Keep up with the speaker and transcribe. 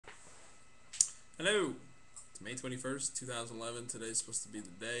Hello. It's May 21st, 2011. Today's supposed to be the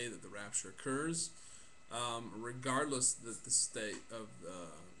day that the rapture occurs. Regardless that the state of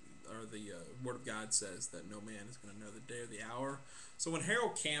or the Word of God says that no man is going to know the day or the hour. So when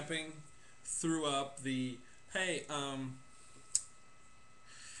Harold Camping threw up the hey,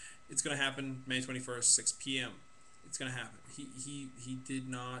 it's going to happen May 21st, 6 p.m. It's going to happen. He did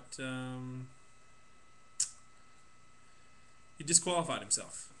not. He disqualified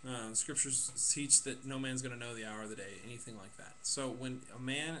himself. The scriptures teach that no man's going to know the hour of the day, anything like that. So when a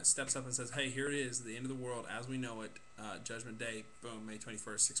man steps up and says, hey, here it is, the end of the world as we know it, Judgment Day, boom, May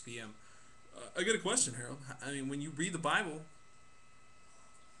 21st, 6 p.m. I got a question, Harold. I mean, when you read the Bible,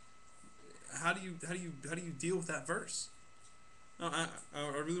 how do you deal with that verse? No, I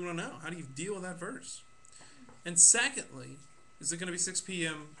really want to know. How do you deal with that verse? And secondly, is it going to be 6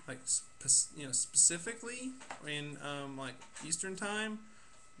 p.m. like specifically in like Eastern time,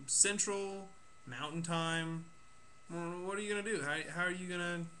 Central, Mountain time? What are you gonna do? How are you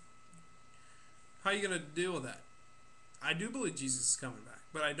gonna deal with that? I do believe Jesus is coming back,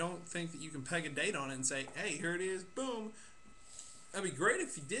 but I don't think that you can peg a date on it and say, "Hey, here it is, boom." That'd be great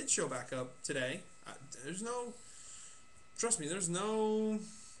if he did show back up today. There's no, trust me, there's no,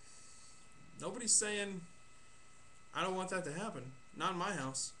 nobody's saying I don't want that to happen. Not in my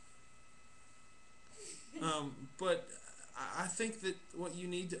house. But I think that what you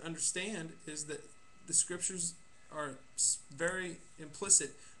need to understand is that the scriptures are very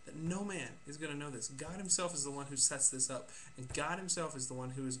implicit that no man is going to know this. God Himself is the one who sets this up, and God Himself is the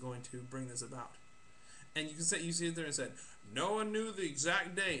one who is going to bring this about. And you can say, you sit there and said, Noah knew the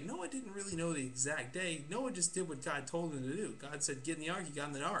exact day. Noah didn't really know the exact day. Noah just did what God told him to do. God said, get in the ark. He got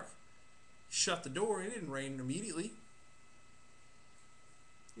in the ark. He shut the door. It didn't rain immediately.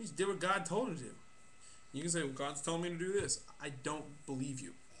 He just did what God told him to do. You can say, well, God's telling me to do this. I don't believe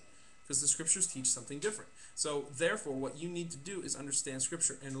you, because the scriptures teach something different. So therefore, what you need to do is understand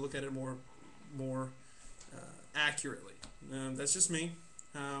scripture and look at it more accurately. That's just me.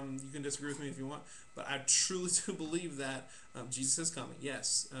 You can disagree with me if you want, but I truly do believe that Jesus is coming.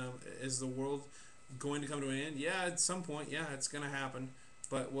 Yes. Is the world going to come to an end? Yeah, at some point. Yeah, it's going to happen.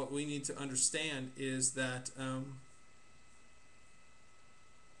 But what we need to understand is that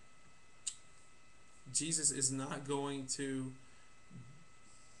Jesus is not going to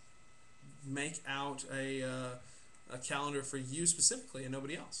make out a calendar for you specifically and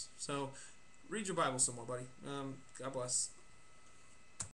nobody else. So read your Bible some more, buddy. God bless.